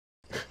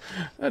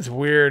That's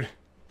weird.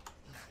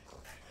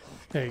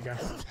 There you go.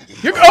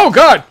 Oh,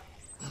 God!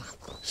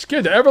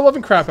 Scared the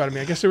ever-loving crap out of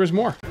me. I guess there was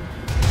more.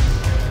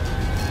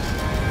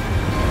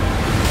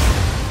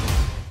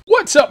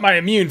 What's up, my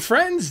immune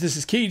friends? This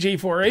is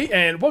KJ48,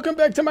 and welcome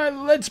back to my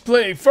Let's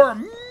Play for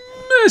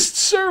Mist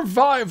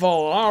Survival.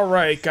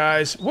 Alright,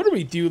 guys. What did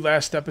we do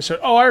last episode?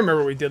 Oh, I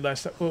remember what we did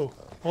last episode. Whoa,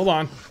 hold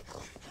on.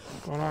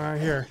 What's going on out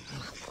here?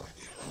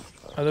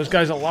 Are those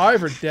guys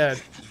alive or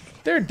dead?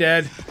 They're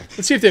dead.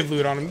 Let's see if they have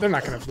loot on them. They're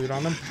not going to have loot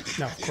on them.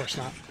 No, of course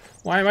not.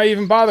 Why am I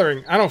even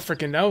bothering? I don't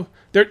freaking know.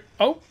 They're...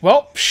 Oh,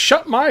 well,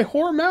 shut my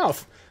whore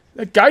mouth.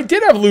 That guy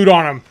did have loot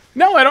on him.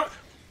 No, I don't...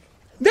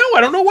 No,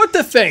 I don't know what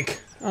to think.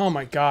 Oh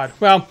my god.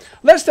 Well,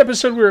 last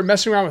episode we were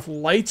messing around with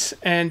lights,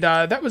 and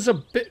that was a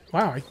bit...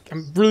 Wow,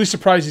 I'm really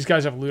surprised these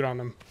guys have loot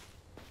on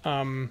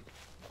them.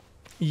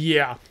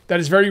 Yeah, that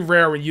is very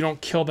rare when you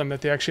don't kill them that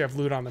they actually have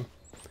loot on them.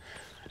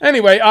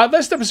 Anyway,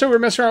 last episode we were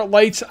messing around with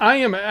lights. I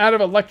am out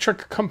of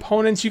electric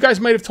components. You guys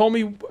might have told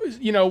me,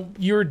 you know,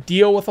 your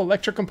deal with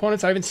electric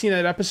components. I haven't seen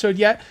that episode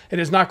yet. It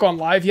has not gone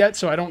live yet,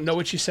 so I don't know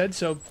what you said,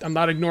 so I'm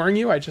not ignoring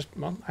you.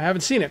 Well, I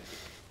haven't seen it.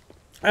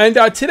 And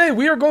today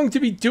we are going to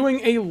be doing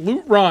a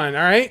loot run,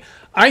 all right?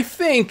 I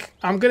think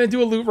I'm going to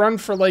do a loot run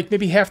for like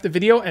maybe half the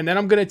video, and then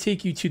I'm going to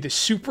take you to the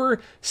super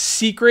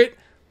secret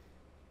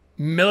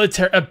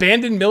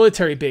abandoned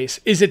military base.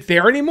 Is it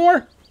there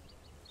anymore?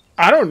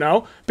 I don't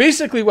know.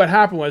 Basically what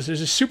happened was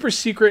there's a super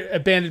secret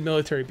abandoned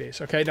military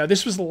base, okay? Now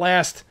this was the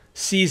last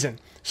season,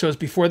 so it's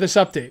before this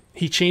update.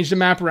 He changed the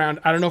map around.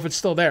 I don't know if it's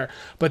still there,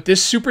 but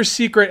this super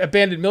secret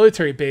abandoned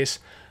military base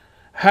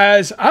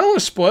has, I don't want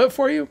to spoil it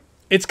for you,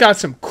 it's got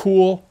some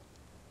cool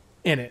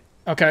in it,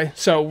 okay?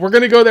 So we're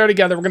going to go there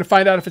together. We're going to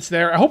find out if it's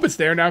there. I hope it's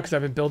there now because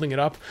I've been building it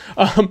up.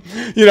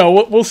 You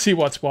know, we'll see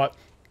what's what.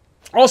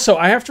 Also,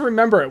 I have to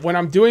remember, when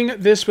I'm doing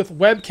this with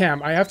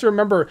webcam, I have to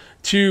remember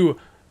to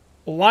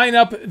line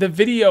up the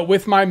video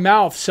with my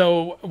mouth,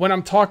 so when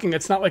I'm talking,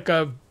 it's not like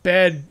a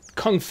bad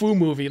kung fu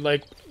movie,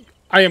 like,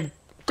 I am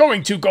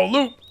going to go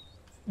loot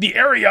the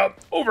area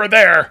over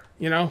there,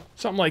 you know,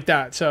 something like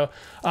that. So,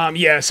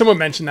 yeah, someone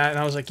mentioned that, and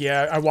I was like,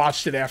 yeah, I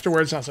watched it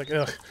afterwards, and I was like,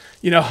 ugh,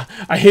 you know,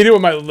 I hate it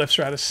when my lips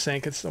are out of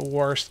sync. It's the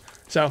worst.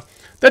 So,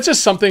 that's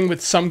just something with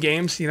some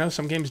games, you know,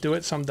 some games do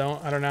it, some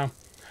don't, I don't know.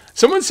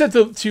 Someone said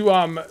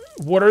to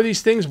water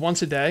these things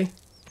once a day.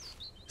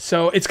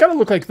 So it's got to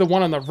look like the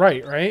one on the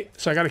right, right?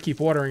 So I got to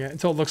keep watering it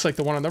until it looks like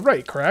the one on the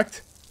right,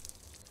 correct?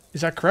 Is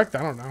that correct?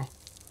 I don't know.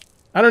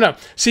 I don't know.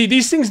 See,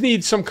 these things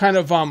need some kind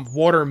of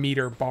water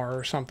meter bar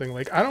or something.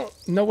 Like, I don't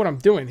know what I'm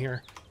doing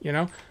here, you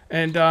know?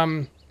 And,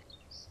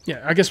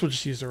 yeah, I guess we'll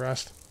just use the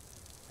rest.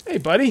 Hey,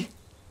 buddy.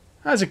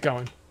 How's it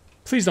going?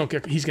 Please don't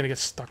get... He's going to get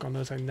stuck on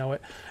those. I know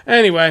it.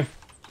 Anyway,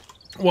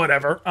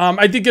 whatever.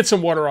 I did get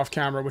some water off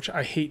camera, which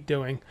I hate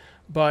doing.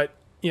 But,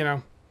 you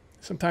know...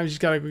 Sometimes you just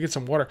gotta go get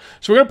some water.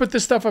 So we're gonna put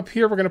this stuff up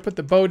here. We're gonna put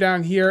the bow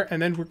down here,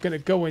 and then we're gonna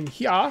go in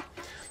here.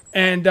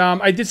 And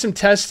I did some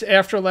tests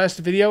after last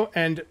video.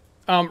 And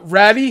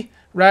Ratty,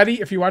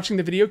 if you're watching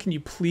the video, can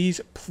you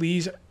please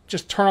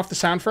just turn off the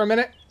sound for a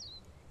minute?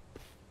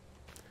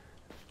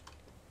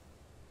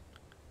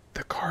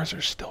 The cars are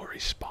still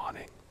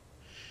respawning.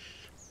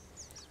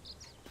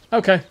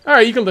 Okay, all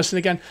right, you can listen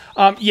again.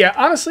 Yeah,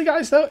 honestly,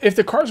 guys, though, if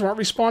the cars weren't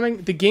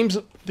respawning, the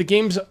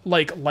game's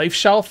like life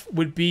shelf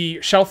would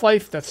be shelf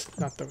life. That's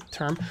not the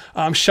term.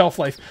 Shelf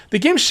life. The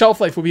game's shelf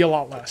life would be a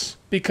lot less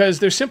because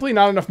there's simply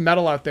not enough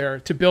metal out there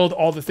to build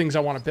all the things I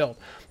want to build.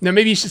 Now,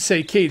 maybe you should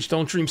say, Cage,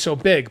 don't dream so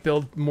big.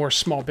 Build more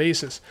small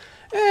bases.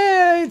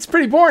 It's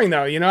pretty boring,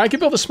 though. You know, I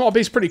could build a small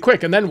base pretty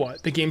quick, and then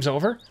what? The game's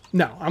over?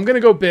 No, I'm gonna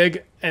go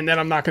big, and then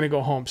I'm not gonna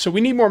go home. So we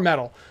need more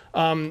metal.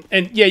 And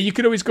yeah, you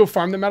could always go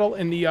farm the metal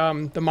in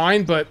the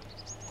mine, but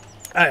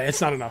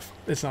it's not enough.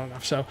 It's not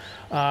enough. So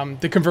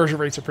the conversion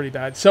rates are pretty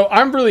bad. So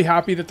I'm really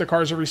happy that the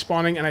cars are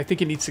respawning, and I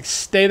think it needs to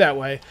stay that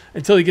way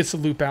until he gets the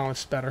loot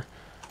balance better.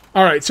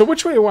 All right, so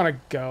which way do you want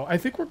to go? I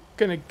think we're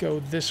going to go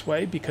this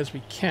way because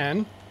we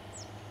can.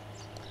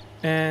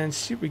 And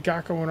see what we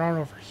got going on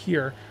over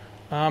here.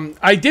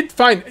 I did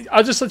find,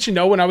 I'll just let you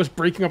know, when I was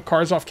breaking up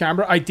cars off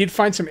camera, I did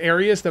find some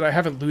areas that I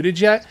haven't looted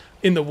yet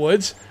in the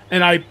woods.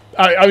 And I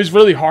was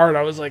really hard.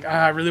 I was like,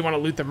 I really want to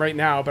loot them right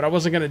now, but I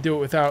wasn't going to do it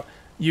without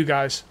you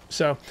guys.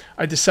 So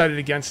I decided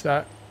against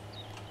that.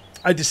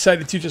 I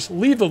decided to just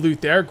leave the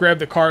loot there, grab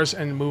the cars,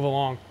 and move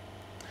along.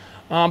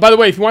 By the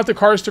way, if you want the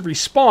cars to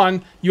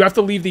respawn, you have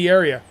to leave the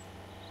area.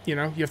 You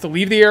know, you have to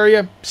leave the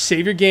area,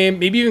 save your game,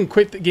 maybe even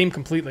quit the game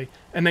completely,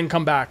 and then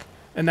come back.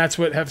 And that's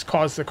what has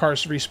caused the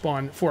cars to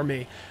respawn for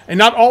me. And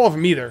not all of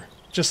them either.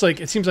 Just like,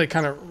 it seems like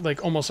kind of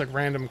like almost like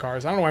random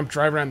cars. I don't know why I'm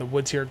driving around the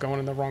woods here going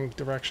in the wrong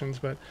directions,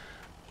 but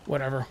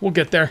whatever. We'll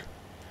get there.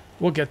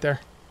 We'll get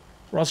there.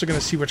 We're also going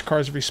to see which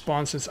cars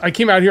respawn, since I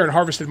came out here and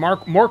harvested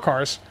more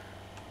cars,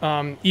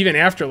 even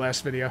after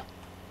last video.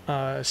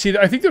 See,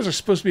 I think there's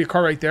supposed to be a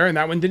car right there, and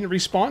that one didn't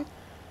respawn.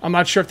 I'm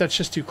not sure if that's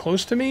just too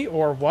close to me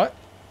or what.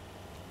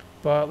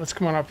 But let's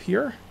come on up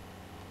here.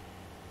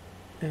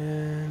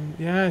 And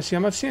yeah, see,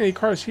 I'm not seeing any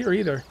cars here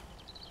either.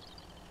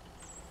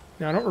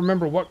 Now, I don't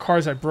remember what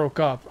cars I broke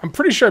up. I'm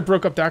pretty sure I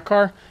broke up that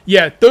car.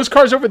 Yeah, those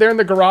cars over there in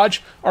the garage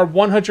are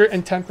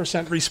 110%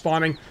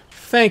 respawning.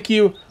 Thank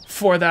you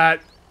for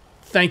that.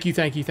 Thank you,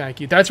 thank you, thank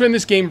you. That's when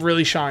this game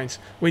really shines.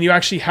 When you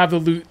actually have the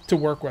loot to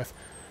work with.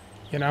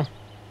 You know?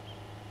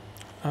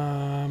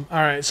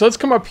 Alright, so let's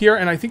come up here.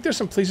 And I think there's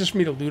some places for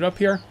me to loot up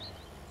here.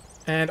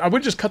 And I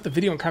would just cut the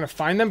video and kind of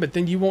find them. But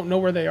then you won't know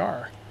where they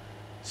are.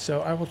 So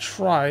I will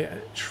try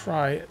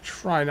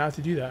not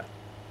to do that.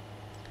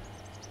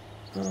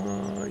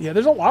 Yeah,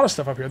 there's a lot of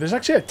stuff up here. There's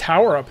actually a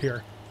tower up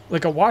here.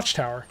 Like a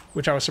watchtower,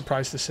 which I was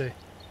surprised to see.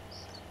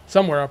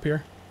 Somewhere up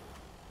here.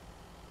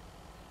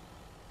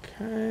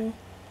 Okay.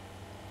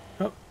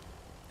 Oh,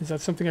 is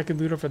that something I can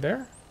loot over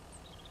there?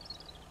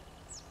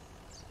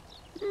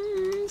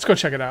 Let's go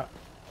check it out.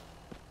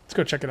 Let's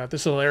go check it out.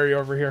 This little area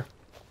over here.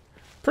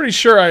 Pretty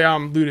sure I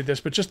looted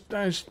this, but just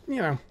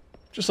you know,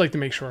 just like to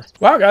make sure.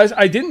 Wow, guys,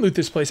 I didn't loot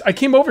this place. I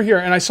came over here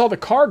and I saw the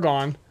car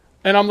gone.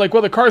 And I'm like,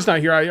 well, the car's not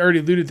here. I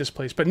already looted this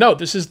place. But no,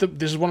 this is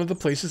one of the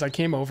places I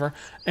came over,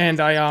 and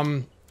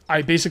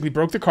I basically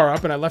broke the car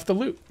up and I left the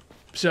loot.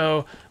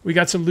 So we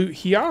got some loot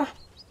here,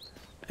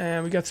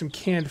 and we got some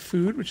canned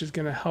food, which is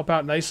gonna help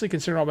out nicely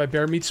considering all my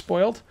bear meat's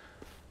spoiled.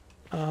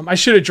 I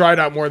should have dried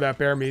out more of that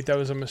bear meat. That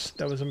was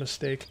a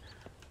mistake.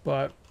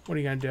 But what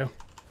are you gonna do?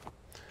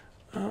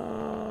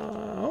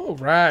 Oh,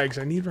 rags.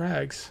 I need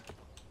rags.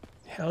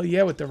 Hell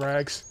yeah, with the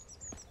rags.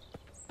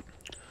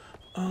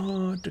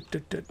 Oh,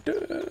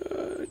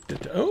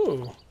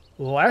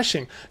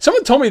 lashing.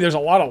 Someone told me there's a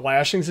lot of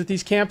lashings at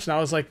these camps, and I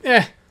was like,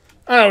 I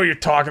don't know what you're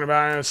talking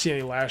about. I don't see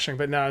any lashing,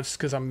 but no, it's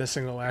because I'm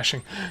missing the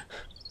lashing.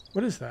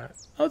 What is that?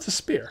 Oh, it's a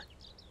spear.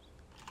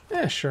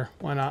 Yeah, sure.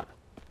 Why not?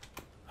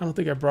 I don't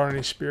think I brought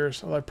any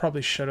spears, although I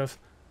probably should have.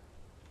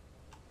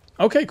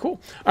 Okay,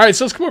 cool. All right,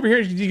 so let's come over here.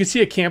 You can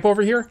see a camp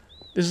over here.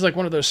 This is like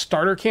one of those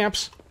starter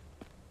camps,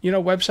 you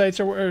know,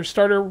 websites or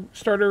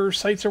starter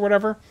sites or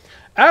whatever.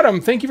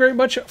 Adam, thank you very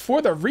much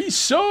for the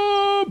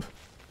resub.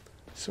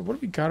 So what do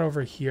we got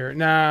over here?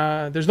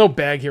 Nah, there's no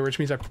bag here, which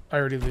means I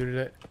already looted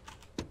it.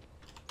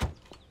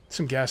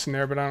 Some gas in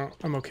there, but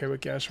I'm okay with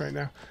gas right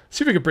now. Let's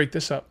see if we can break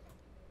this up.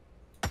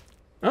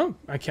 Oh,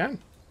 I can.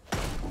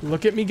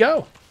 Look at me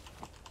go.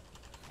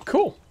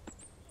 Cool.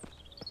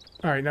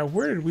 All right, now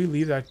where did we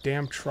leave that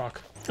damn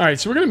truck? All right,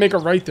 so we're going to make a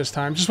right this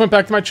time. Just went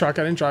back to my truck.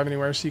 I didn't drive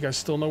anywhere, so you guys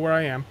still know where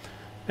I am.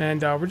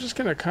 And we're just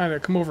going to kind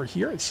of come over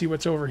here and see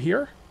what's over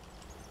here.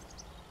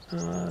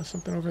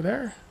 Something over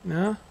there?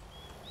 No?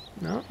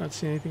 No, not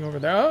seeing anything over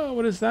there. Oh,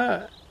 what is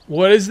that?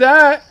 What is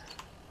that?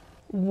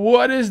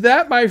 What is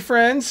that, my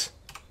friends?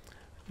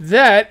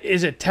 That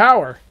is a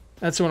tower.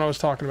 That's the one I was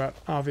talking about,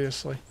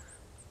 obviously.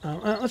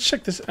 Let's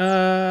check this.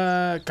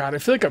 God, I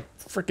feel like a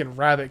freaking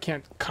rabbit.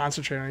 Can't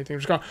concentrate on anything. I'm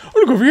just going, I'm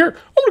gonna go over here.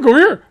 I'm gonna go over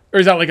here. Or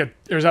is that like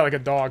a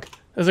dog?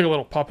 That's like a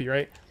little puppy,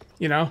 right?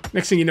 You know?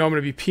 Next thing you know, I'm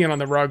gonna be peeing on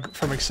the rug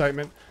from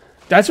excitement.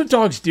 That's what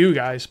dogs do,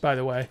 guys, by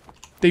the way.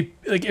 They,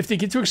 like, if they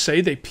get too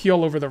excited, they pee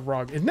all over the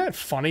rug. Isn't that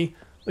funny?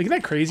 Like, isn't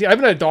that crazy? I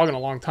haven't had a dog in a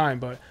long time,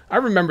 but I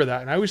remember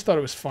that, and I always thought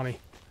it was funny.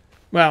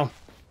 Well,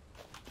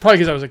 probably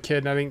because I was a kid,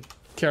 and I didn't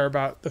care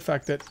about the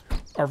fact that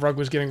our rug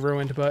was getting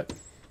ruined, but...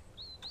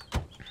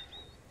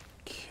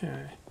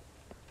 Okay.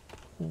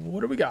 What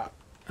do we got?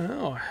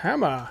 Oh,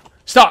 hammer.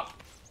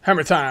 Stop!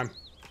 Hammer time.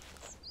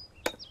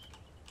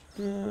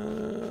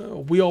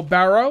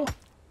 Wheelbarrow?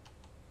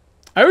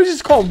 I always used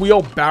to call him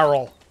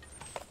wheelbarrow.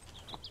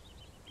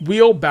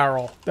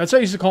 Wheelbarrow. That's what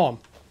I used to call him.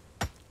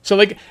 So,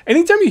 like,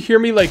 anytime you hear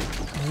me, like,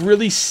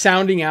 really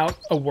sounding out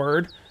a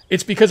word,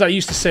 it's because I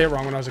used to say it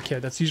wrong when I was a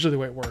kid. That's usually the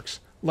way it works.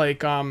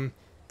 Like,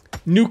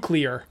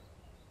 nuclear.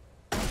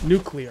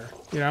 Nuclear,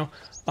 you know?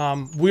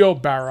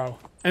 Wheelbarrow.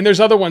 And there's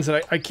other ones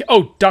that I can't...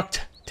 Oh,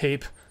 duct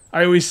tape.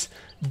 I always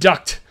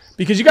duct.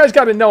 Because you guys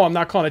got to know I'm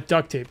not calling it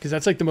duct tape. Because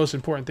that's, like, the most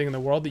important thing in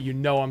the world. That you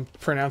know I'm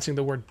pronouncing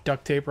the word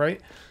duct tape,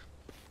 right?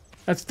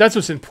 That's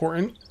what's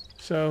important.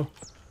 So...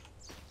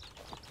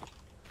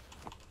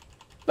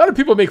 A lot of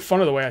people make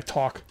fun of the way I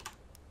talk.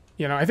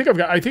 You know, I think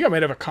I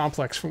might have a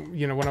complex from,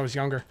 you know, when I was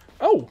younger.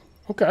 Oh,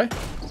 okay.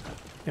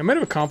 Yeah, I might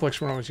have a complex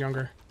when I was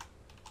younger.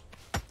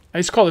 I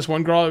used to call this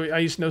one girl I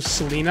used to know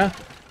Selena,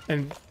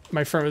 and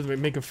my friend was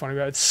making fun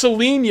about it.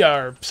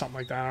 Selena or something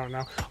like that. I don't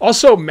know.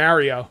 Also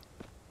Mario.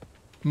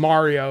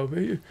 Mario.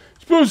 You're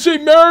supposed to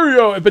say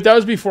Mario, but that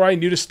was before I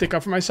knew to stick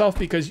up for myself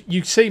because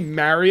you say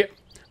Mario.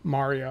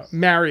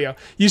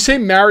 You say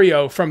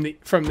Mario from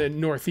the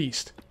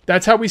Northeast.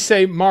 That's how we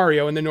say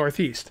Mario in the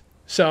Northeast.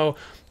 So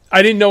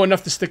I didn't know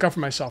enough to stick up for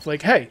myself.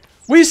 Like, hey,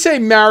 we say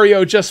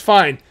Mario just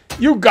fine.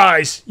 You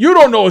guys, you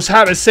don't know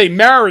how to say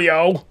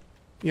Mario.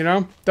 You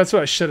know, that's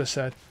what I should have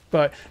said.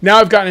 But now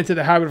I've gotten into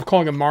the habit of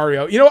calling him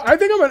Mario. You know, I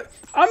think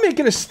I'm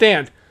making a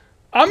stand.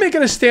 I'm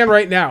making a stand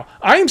right now.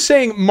 I am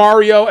saying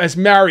Mario as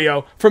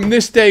Mario from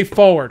this day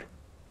forward.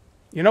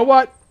 You know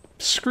what?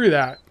 Screw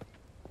that.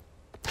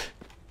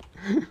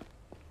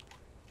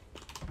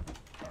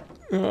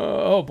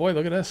 Oh boy,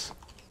 look at this.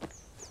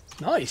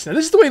 Nice. Now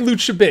this is the way loot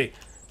should be.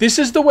 This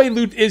is the way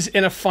loot is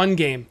in a fun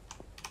game.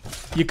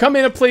 You come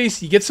in a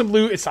place, you get some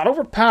loot. It's not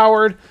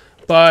overpowered,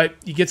 but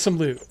you get some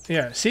loot.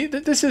 Yeah, see,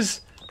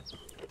 this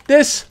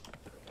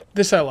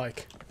I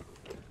like.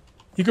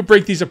 You could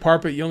break these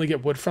apart, but you only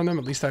get wood from them.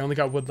 At least I only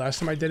got wood last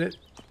time I did it.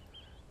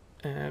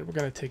 And we're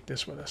going to take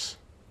this with us.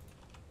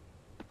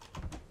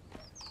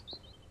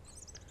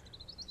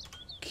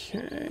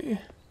 Okay.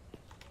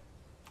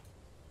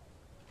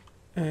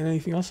 And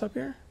anything else up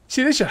here?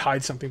 See, they should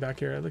hide something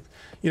back here. Like,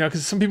 you know,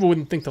 because some people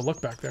wouldn't think to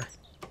look back there.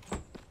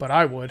 But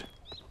I would.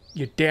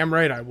 You're damn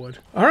right I would.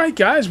 Alright,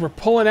 guys, we're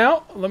pulling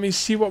out. Let me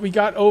see what we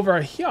got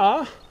over here.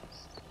 A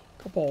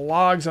couple of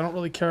logs. I don't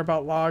really care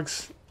about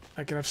logs.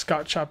 I can have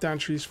Scott chop down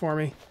trees for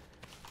me.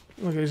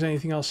 Look if there's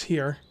anything else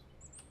here.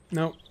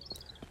 Nope.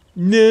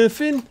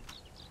 Nothing.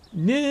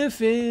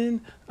 Nothing.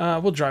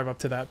 We'll drive up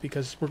to that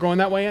because we're going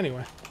that way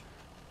anyway.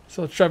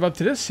 So let's drive up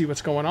to this, see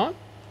what's going on.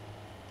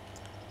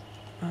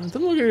 It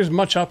doesn't look like there's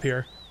much up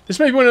here. This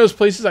may be one of those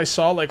places I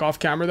saw, like, off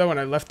camera, though, when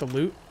I left the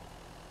loot.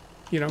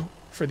 You know,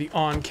 for the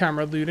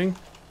on-camera looting.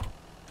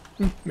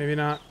 Maybe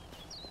not.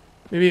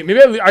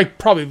 Maybe I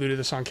probably looted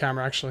this on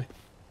camera, actually.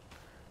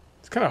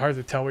 It's kind of hard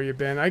to tell where you've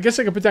been. I guess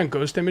I could put down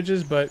ghost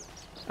images, but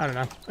I don't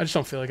know. I just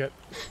don't feel like it.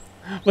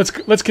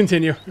 Let's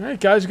continue. All right,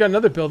 guys, we got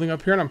another building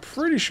up here, and I'm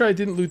pretty sure I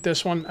didn't loot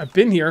this one. I've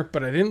been here,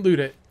 but I didn't loot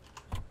it.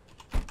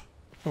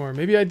 Or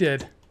maybe I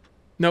did.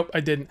 Nope,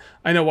 I didn't.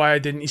 I know why I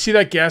didn't. You see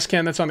that gas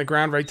can that's on the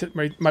ground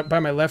right by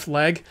my left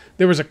leg?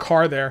 There was a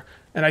car there.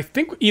 And I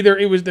think either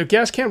it was the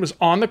gas can was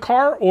on the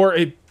car or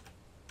it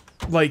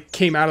like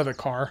came out of the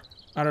car.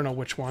 I don't know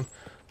which one.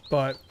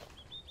 But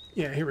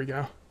yeah, here we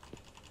go.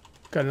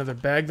 Got another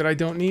bag that I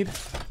don't need.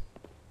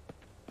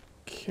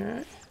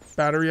 Okay.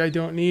 Battery I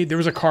don't need. There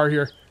was a car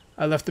here.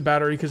 I left the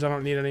battery because I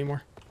don't need it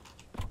anymore.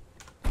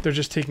 They're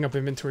just taking up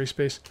inventory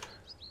space.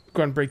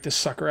 Go ahead and break this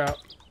sucker out.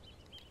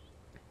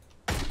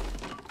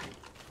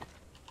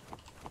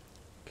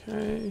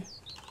 Okay.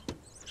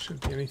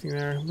 Shouldn't be anything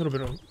there. A little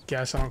bit of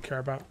gas I don't care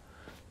about.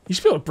 You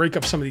should be able to break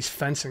up some of these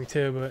fencing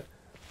too,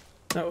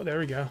 but... Oh, there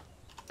we go.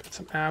 Got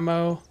some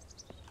ammo.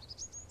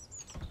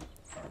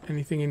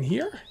 Anything in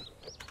here?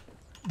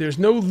 There's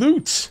no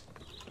loots.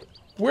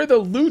 Where are the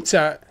loots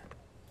at?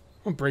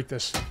 I'll break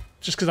this.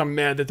 Just because I'm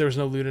mad that there was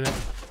no loot in it.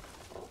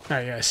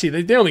 Alright, yeah, see,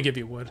 they only give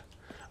you wood.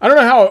 I don't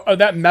know how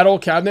that metal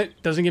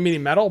cabinet doesn't give me any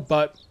metal,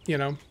 but, you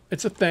know,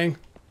 it's a thing.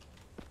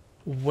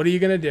 What are you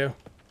going to do?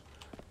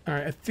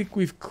 Alright, I think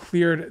we've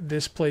cleared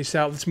this place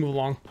out. Let's move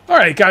along.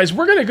 Alright, guys,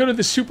 we're going to go to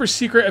the super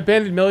secret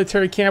abandoned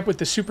military camp with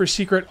the super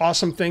secret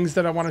awesome things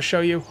that I want to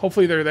show you.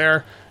 Hopefully they're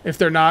there. If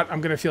they're not, I'm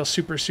going to feel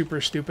super,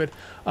 super stupid.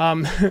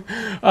 I'm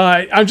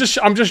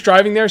just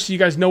driving there so you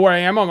guys know where I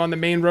am. I'm on the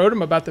main road.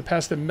 I'm about to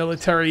pass the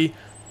military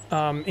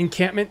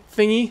encampment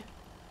thingy.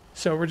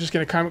 So we're just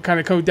going to kind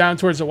of go down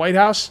towards the White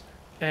House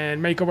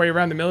and make our way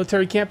around the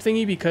military camp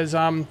thingy because,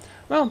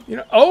 well, you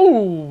know,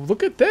 oh,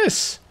 look at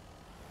this.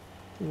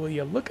 Will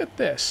you look at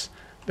this?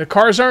 The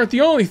cars aren't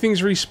the only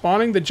things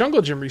respawning. The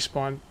jungle gym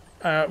respawned.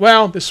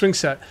 Well, the swing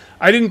set.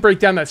 I did break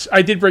down that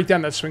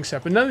swing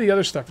set, but none of the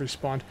other stuff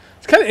respawned.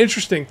 It's kind of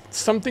interesting.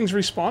 Some things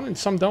respawn and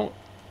some don't.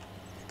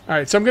 All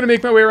right, so I'm going to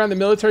make my way around the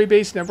military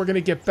base, and then we're going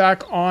to get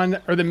back on,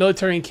 or the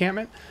military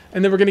encampment,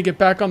 and then we're going to get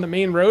back on the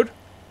main road.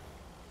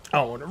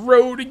 Oh, the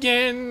road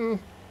again.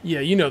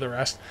 Yeah, you know the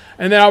rest.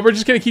 And then we're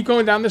just going to keep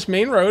going down this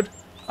main road.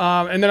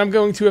 And then I'm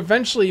going to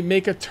eventually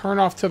make a turn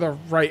off to the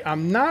right.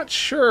 I'm not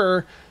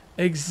sure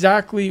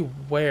exactly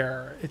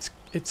where.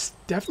 It's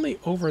definitely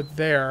over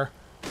there.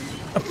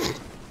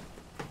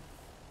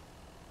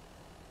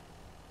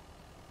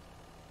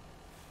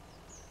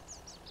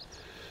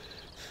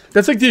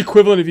 That's like the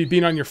equivalent of you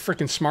being on your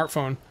freaking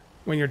smartphone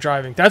when you're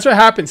driving. That's what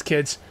happens,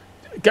 kids.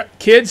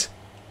 Kids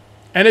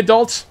and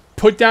adults,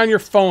 put down your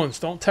phones.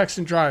 Don't text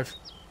and drive.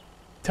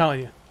 I'm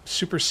telling you.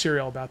 Super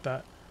serial about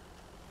that.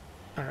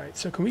 Alright,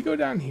 so can we go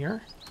down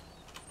here?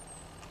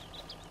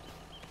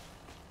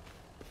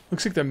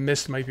 Looks like the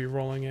mist might be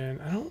rolling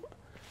in.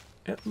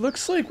 It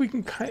looks like we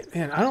can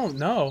man, I don't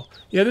know.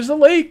 Yeah, there's a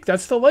lake.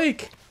 That's the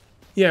lake.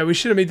 Yeah, we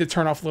should have made the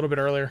turn off a little bit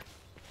earlier.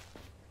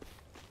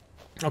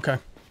 Okay.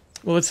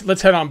 Well,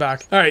 let's head on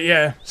back. Alright,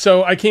 yeah.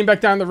 So I came back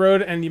down the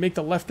road and you make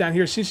the left down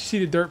here. As soon as you see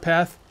the dirt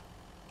path,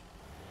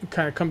 you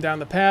kind of come down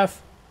the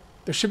path.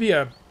 There should be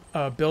a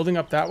building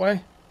up that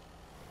way,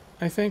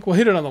 I think. We'll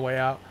hit it on the way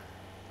out.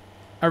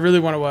 I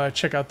really want to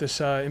check out this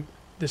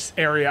this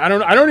area. I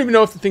don't even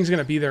know if the thing's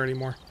gonna be there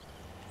anymore.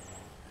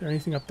 Is there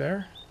anything up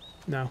there?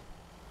 No.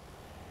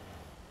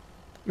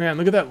 Man,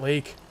 look at that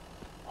lake.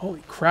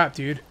 Holy crap,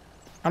 dude!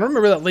 I don't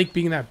remember that lake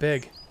being that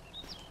big.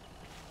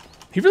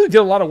 He really did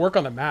a lot of work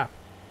on the map.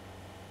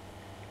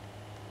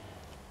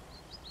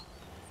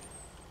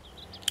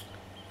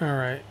 All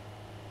right.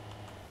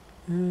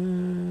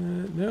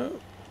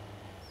 No.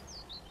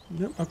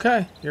 No.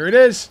 Okay, here it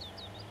is.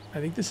 I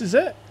think this is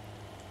it.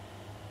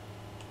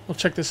 We'll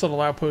check this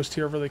little outpost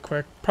here really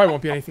quick. Probably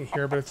won't be anything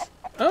here, but it's...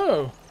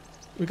 Oh!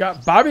 We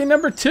got Bobby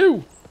number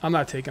 2! I'm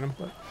not taking him,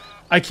 but...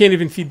 I can't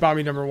even feed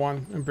Bobby number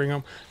 1 and bring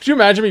home... Could you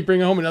imagine me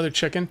bringing home another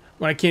chicken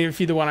when I can't even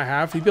feed the one I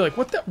have? He'd be like,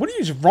 what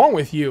is wrong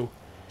with you?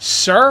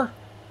 Sir?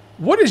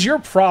 What is your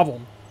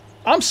problem?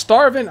 I'm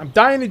starving. I'm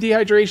dying of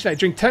dehydration. I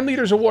drink 10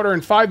 liters of water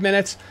in 5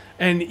 minutes,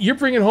 and you're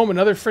bringing home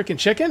another freaking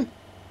chicken?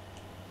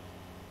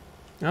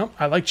 No,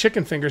 I like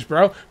chicken fingers,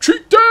 bro.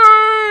 Treat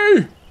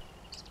day!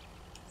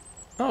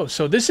 Oh,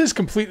 so this is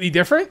completely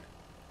different?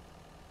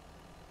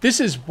 This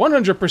is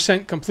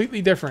 100%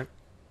 completely different.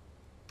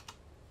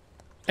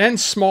 And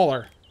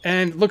smaller.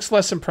 And looks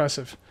less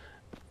impressive.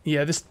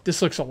 Yeah,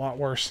 this looks a lot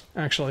worse,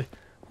 actually.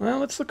 Well,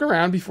 let's look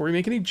around before we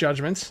make any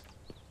judgments.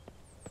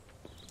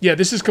 Yeah,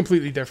 this is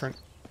completely different.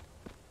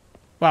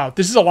 Wow,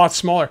 this is a lot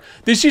smaller.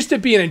 This used to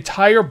be an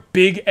entire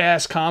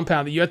big-ass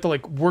compound that you had to,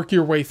 like, work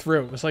your way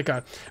through. It was like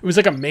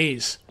a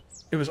maze.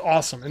 It was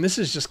awesome. And this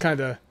is just kind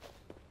of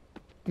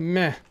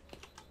meh.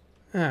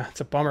 Ah,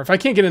 it's a bummer. If I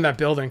can't get in that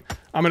building,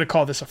 I'm going to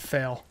call this a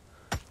fail.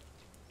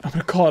 I'm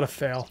going to call it a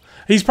fail.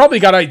 He's probably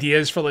got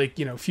ideas for, like,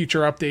 you know,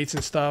 future updates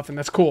and stuff, and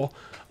that's cool.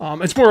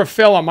 It's more of a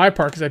fail on my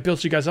part because I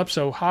built you guys up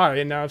so high,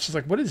 and now it's just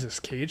like, what is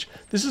this, Cage?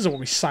 This isn't what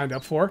we signed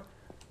up for.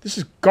 This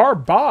is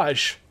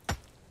garbage.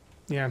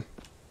 Yeah.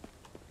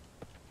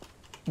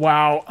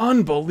 Wow,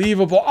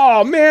 unbelievable.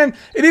 Oh, man,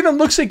 it even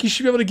looks like you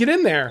should be able to get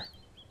in there.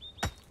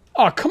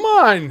 Oh, come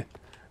on.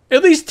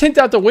 At least tint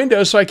out the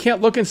window so I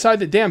can't look inside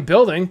the damn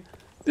building.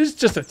 This is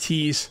just a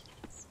tease.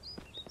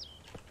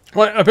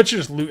 Well, I bet you're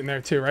just loot in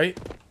there too, right?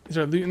 Is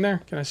there loot in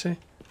there? Can I see?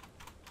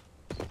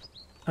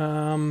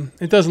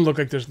 It doesn't look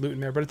like there's loot in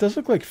there, but it does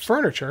look like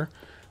furniture.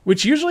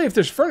 Which usually if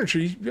there's furniture,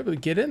 you'd be able to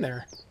get in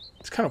there.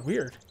 It's kind of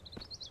weird.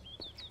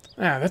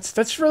 Yeah,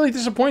 that's really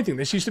disappointing.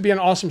 This used to be an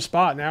awesome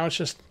spot. Now it's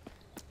just...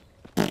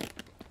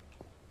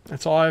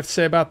 That's all I have to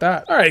say about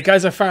that. All right,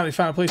 guys, I finally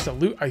found a place to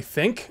loot, I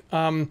think.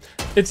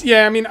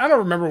 Yeah, I mean, I don't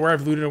remember where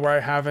I've looted and where I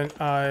haven't.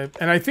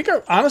 And I think,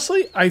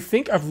 honestly, I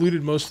think I've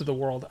looted most of the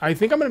world. I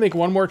think I'm going to make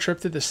one more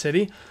trip to the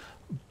city.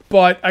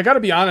 But I got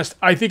to be honest,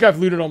 I think I've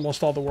looted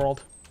almost all the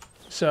world.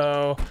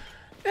 So,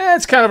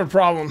 it's kind of a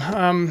problem.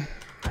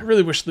 I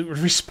really wish loot would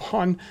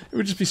respawn. It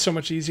would just be so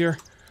much easier.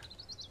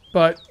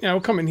 But, you know,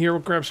 we'll come in here,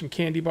 we'll grab some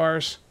candy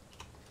bars.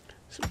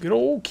 Some good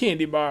old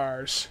candy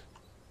bars.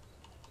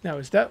 Now,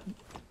 is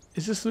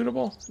this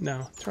lootable?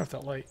 No. Turn off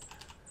that light.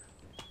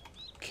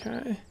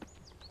 Okay.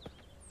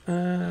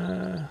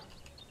 I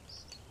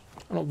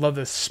don't love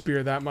this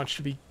spear that much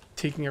to be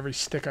taking every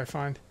stick I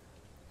find.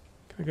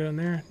 Can I go down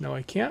there? No,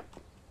 I can't.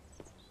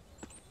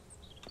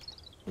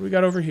 What do we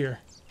got over here?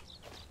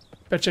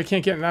 Bet you I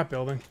can't get in that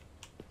building.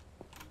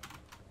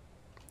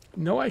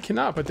 No, I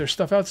cannot, but there's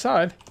stuff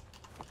outside.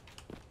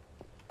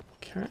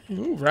 Okay.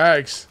 Ooh,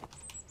 rags.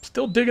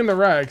 Still digging the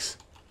rags.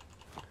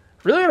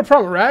 Really had a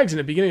problem with rags in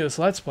the beginning of this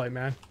Let's Play,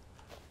 man.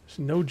 It's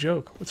no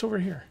joke. What's over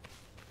here?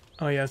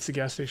 Oh, yeah, it's the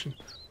gas station.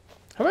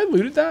 Have I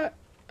looted that?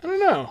 I don't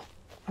know.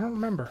 I don't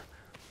remember.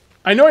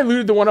 I know I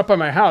looted the one up by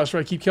my house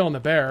where I keep killing the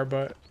bear,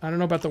 but I don't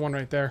know about the one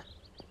right there.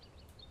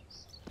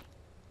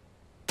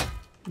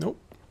 Nope.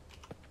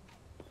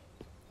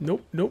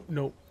 Nope, nope,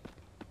 nope.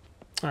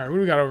 Alright, what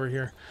do we got over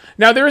here?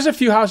 Now, there is a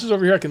few houses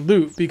over here I can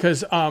loot,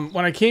 because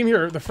when I came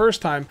here the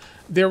first time,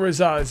 there was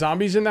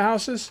zombies in the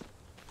houses,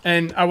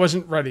 and I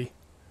wasn't ready.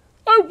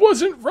 I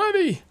wasn't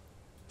ready!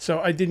 So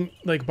I didn't,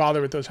 like,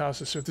 bother with those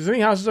houses. So if there's any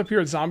houses up here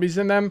with zombies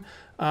in them,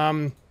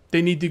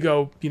 they need to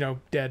go, you know,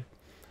 dead.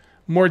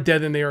 More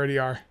dead than they already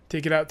are.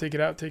 Take it out, take it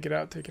out, take it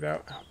out, take it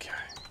out.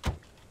 Okay.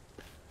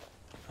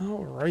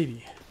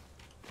 Alrighty.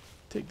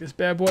 Take this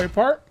bad boy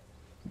apart.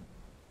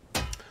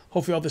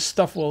 Hopefully all this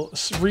stuff will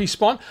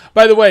respawn.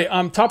 By the way,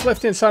 top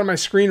left-hand side of my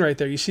screen right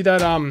there, you see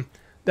that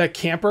that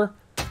camper,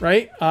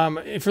 right?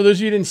 For those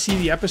of you who didn't see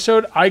the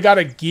episode, I got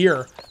a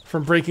gear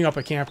from breaking up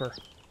a camper.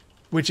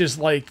 Which is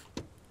like,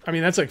 I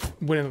mean, that's like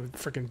winning the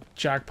freaking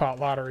jackpot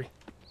lottery.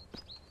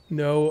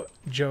 No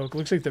joke.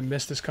 Looks like the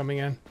mist is coming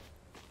in.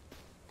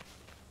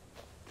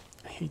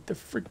 I hate the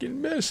freaking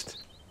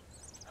mist.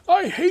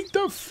 I hate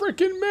the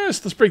freaking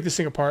mist. Let's break this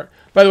thing apart.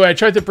 By the way, I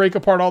tried to break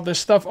apart all this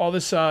stuff,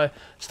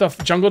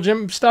 stuff, Jungle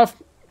Gym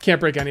stuff. Can't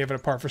break any of it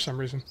apart for some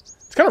reason.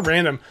 It's kind of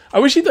random. I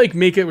wish you'd like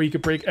make it where you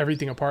could break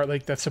everything apart,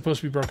 like that's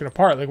supposed to be broken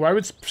apart. Like, why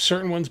would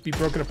certain ones be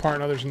broken apart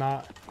and others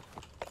not?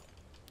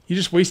 You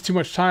just waste too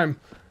much time,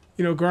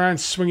 you know, going around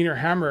swinging your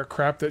hammer at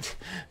crap that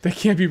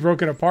can't be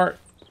broken apart.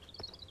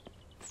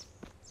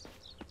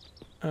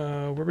 Where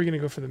are we gonna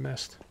go for the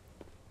mist?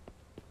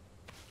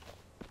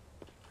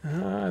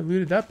 I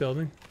looted that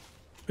building.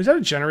 Is that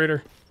a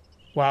generator?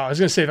 Wow, I was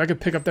going to say, if I could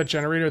pick up that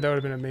generator, that would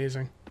have been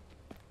amazing.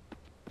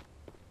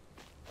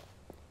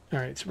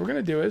 Alright, so what we're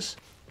going to do is,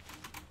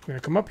 we're going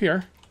to come up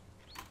here.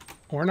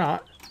 Or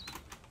not.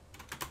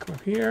 Come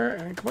up here,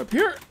 and come up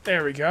here.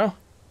 There we go.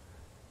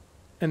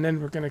 And then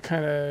we're going to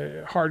kind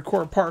of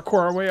hardcore parkour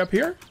our way up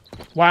here.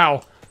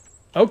 Wow.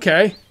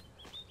 Okay.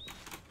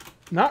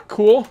 Not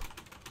cool.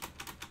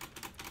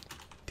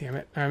 Damn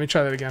it. Alright, let me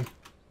try that again.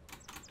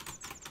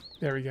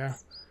 There we go.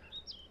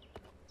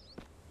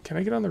 Can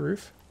I get on the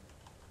roof?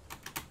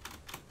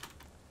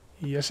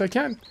 Yes, I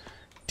can.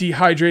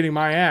 Dehydrating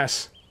my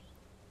ass.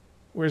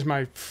 Where's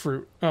my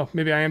fruit? Oh,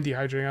 maybe I am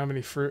dehydrating. I don't have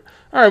any fruit.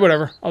 All right,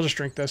 whatever. I'll just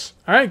drink this.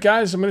 All right,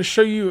 guys. I'm going to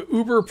show you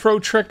Uber Pro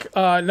trick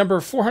number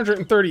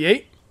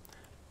 438.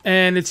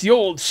 And it's the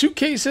old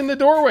suitcase in the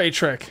doorway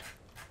trick.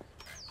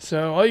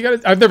 So all you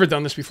gotta... I've never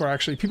done this before,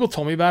 actually. People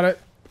told me about it.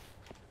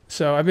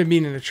 So I've been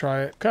meaning to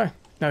try it. Okay.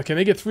 Now, can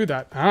they get through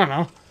that? I don't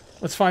know.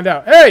 Let's find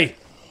out. Hey!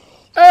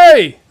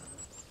 Hey!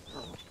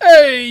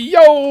 Hey,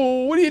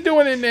 yo! What are you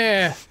doing in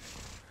there?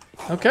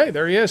 Okay,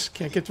 there he is.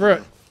 Can't get through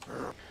it.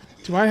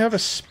 Do I have a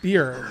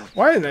spear?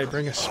 Why didn't I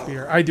bring a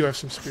spear? I do have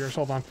some spears.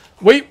 Hold on.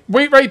 Wait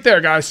right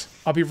there, guys.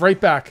 I'll be right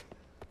back.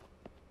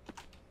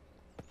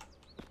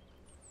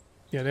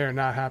 Yeah, they're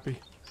not happy.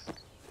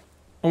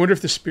 I wonder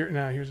if the spear...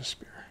 Nah, here's a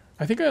spear.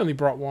 I think I only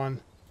brought one.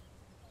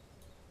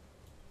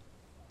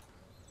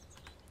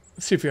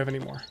 Let's see if we have any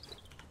more.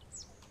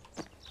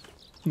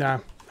 Nah,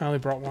 I only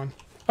brought one.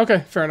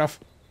 Okay, fair enough.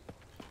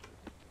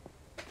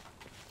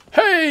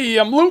 Hey,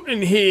 I'm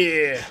looting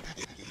here!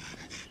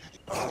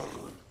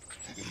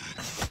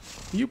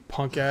 You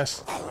punk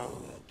ass.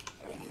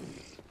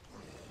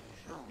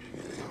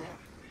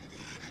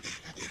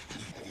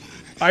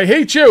 I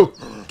hate you!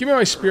 Give me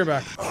my spear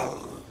back.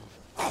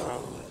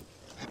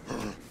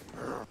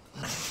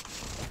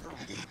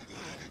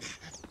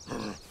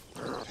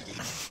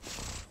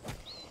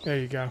 There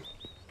you go.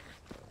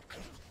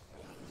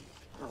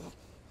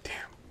 Damn.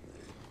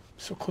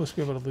 So close to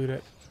be able to loot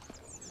it.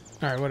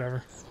 Alright,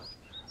 whatever.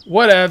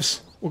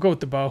 Whatevs. We'll go with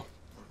the bow.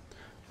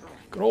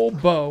 Good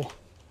old bow.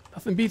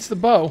 Nothing beats the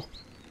bow.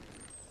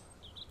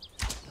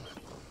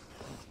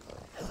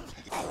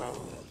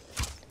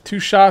 Two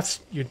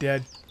shots, you're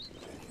dead.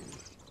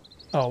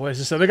 Oh, what is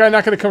this other guy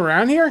not going to come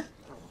around here?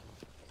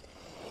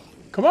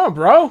 Come on,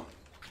 bro.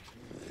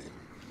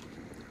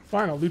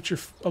 Fine, I'll loot your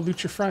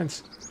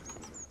friends.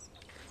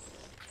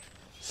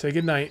 Say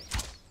goodnight.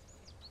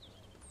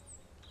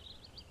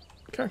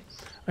 Okay.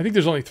 I think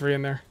there's only 3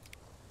 in there.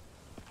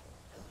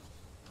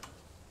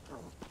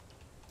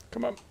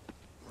 Come on.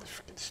 This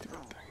freaking stupid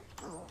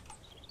thing.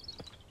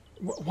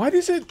 Why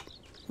does it,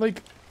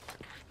 like...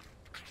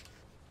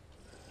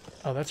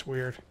 Oh, that's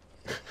weird.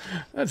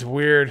 That's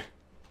weird.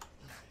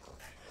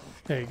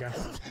 There you go.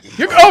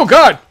 Oh,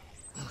 God!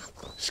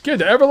 Scared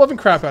the ever-loving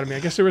crap out of me. I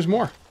guess there was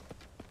more.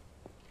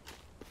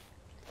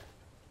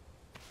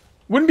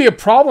 Wouldn't be a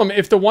problem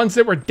if the ones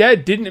that were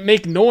dead didn't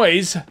make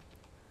noise.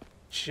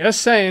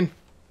 Just saying.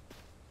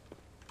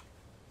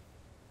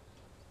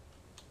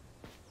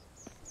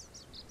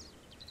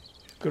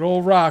 Good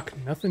old rock.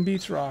 Nothing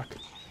beats rock.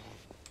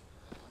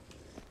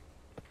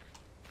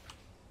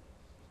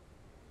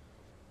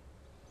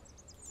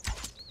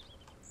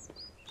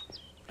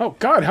 Oh,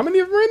 God. How many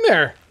of them are in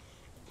there?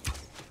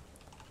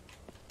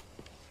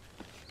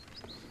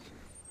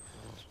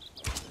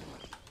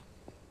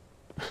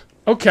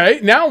 Okay,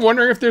 now I'm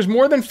wondering if there's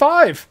more than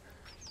 5.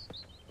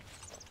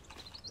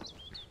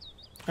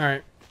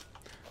 Alright.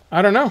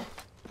 I don't know.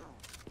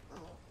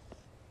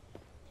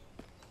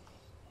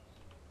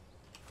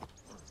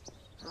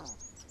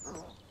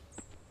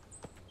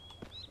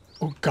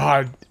 Oh,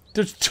 God.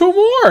 There's 2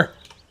 more!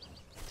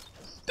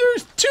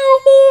 There's 2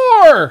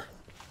 more!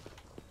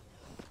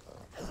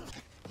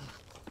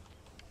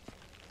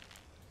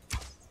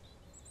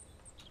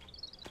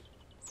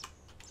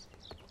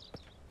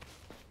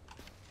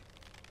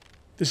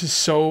 This is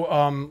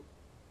so,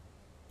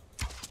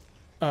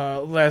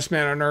 Last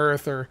Man on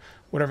Earth, or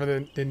whatever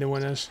the new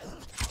one is.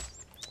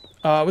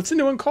 What's the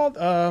new one called?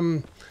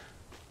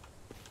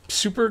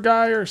 Super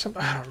Guy or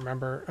something? I don't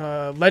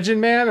remember.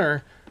 Legend Man,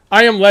 or...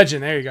 I Am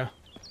Legend, there you go.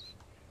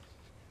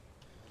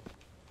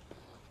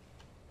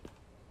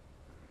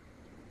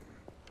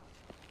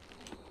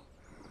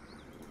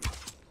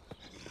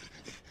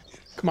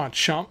 Come on,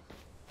 chump.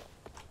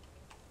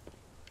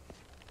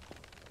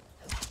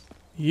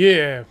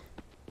 Yeah.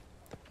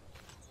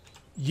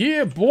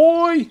 Yeah,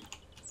 boy!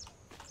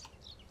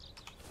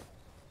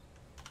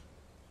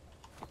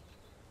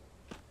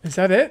 Is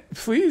that it?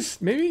 Please?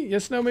 Maybe?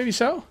 Yes, no, maybe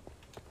so?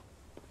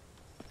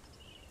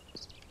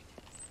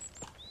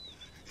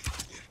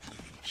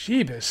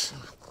 Jeebus.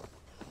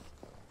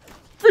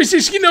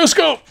 360 no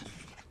scope!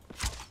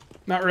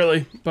 Not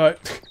really,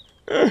 but...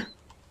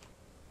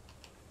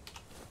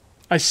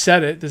 I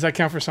said it. Does that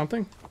count for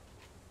something?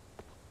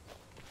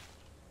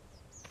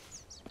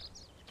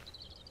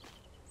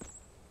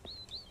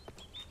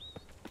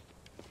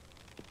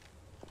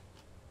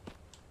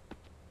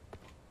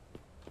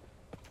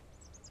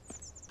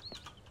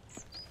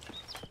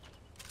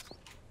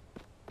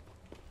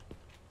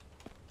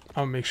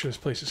 I'll make sure this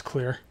place is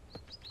clear.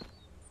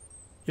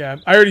 Yeah,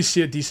 I already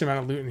see a decent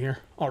amount of loot in here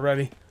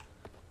already.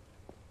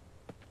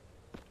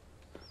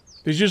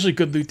 There's usually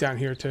good loot down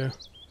here too,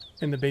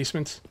 in the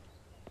basements.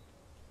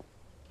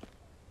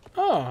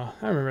 Oh,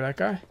 I remember that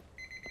guy.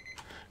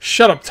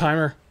 Shut up,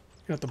 timer.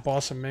 You're not the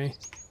boss of me.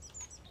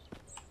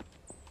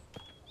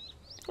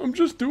 I'm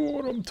just doing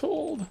what I'm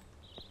told.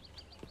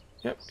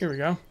 Yep, here we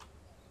go.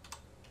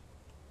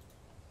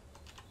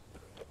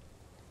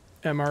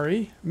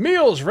 MRE.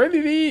 Meals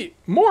ready to eat.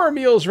 More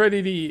meals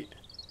ready to eat.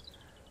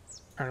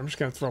 Alright, I'm just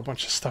going to throw a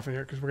bunch of stuff in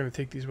here because we're going to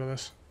take these with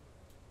us.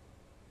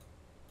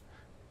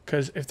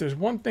 Because if there's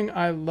one thing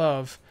I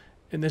love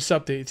in this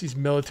update, it's these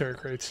military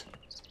crates.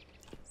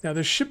 Now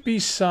there should be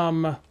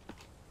some...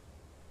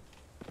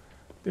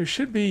 There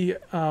should be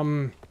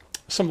some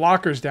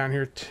lockers down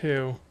here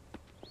too.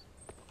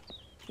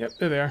 Yep,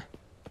 they're there.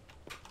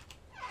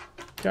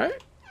 Okay.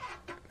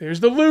 There's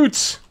the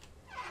loots.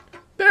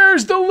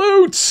 There's the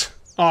loots.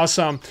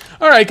 Awesome.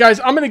 All right, guys,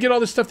 I'm going to get all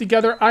this stuff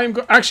together.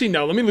 Actually,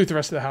 no, let me loot the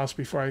rest of the house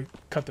before I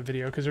cut the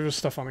video because there's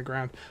stuff on the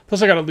ground.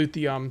 Plus, I got to loot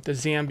the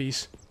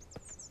zombies.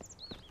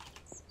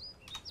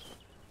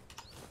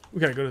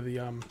 We got to go to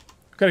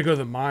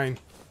the mine.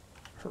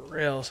 For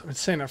reals. I've been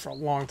saying that for a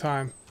long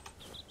time.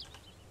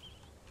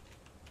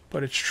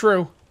 But it's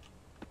true.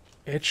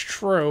 It's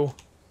true.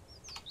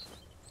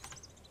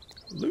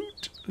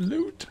 Loot,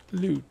 loot,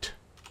 loot.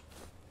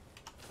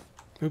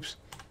 Oops.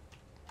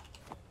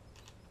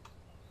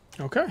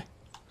 Okay.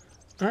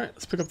 Alright,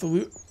 let's pick up the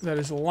loot that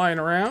is lying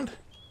around.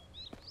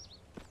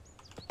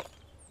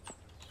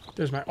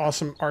 There's my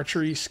awesome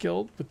archery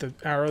skill with the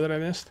arrow that I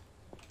missed.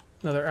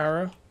 Another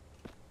arrow.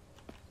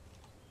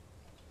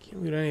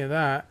 Can't loot any of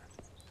that.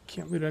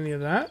 Can't loot any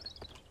of that.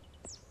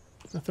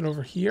 Nothing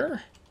over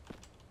here.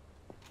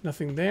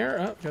 Nothing there.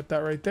 Oh, we got that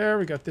right there.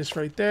 We got this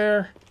right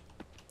there.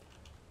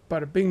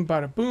 Bada bing,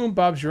 bada boom.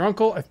 Bob's your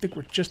uncle. I think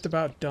we're just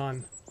about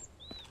done.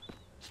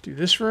 Let's do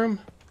this room.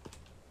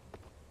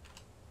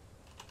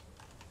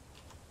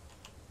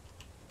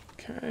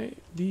 Okay,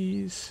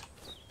 these.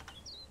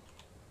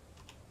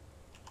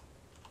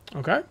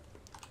 Okay.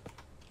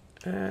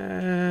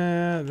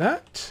 And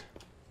that.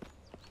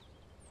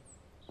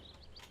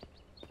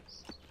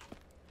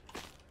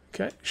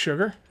 Okay,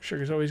 sugar.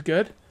 Sugar's always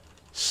good.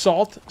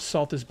 Salt.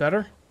 Salt is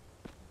better.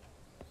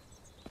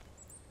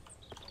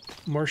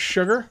 More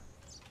sugar.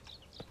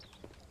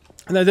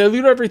 And then I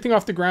loot everything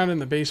off the ground in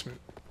the basement.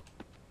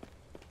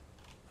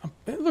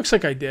 It looks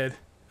like I did.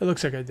 It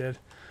looks like I did.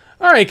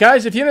 Alright,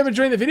 guys. If you ended up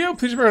enjoying the video,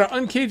 please remember to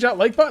uncage that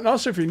like button.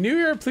 Also, if you're new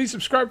here, please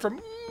subscribe for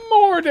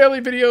more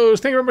daily videos.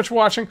 Thank you very much for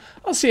watching.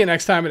 I'll see you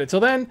next time. And until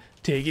then,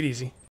 take it easy.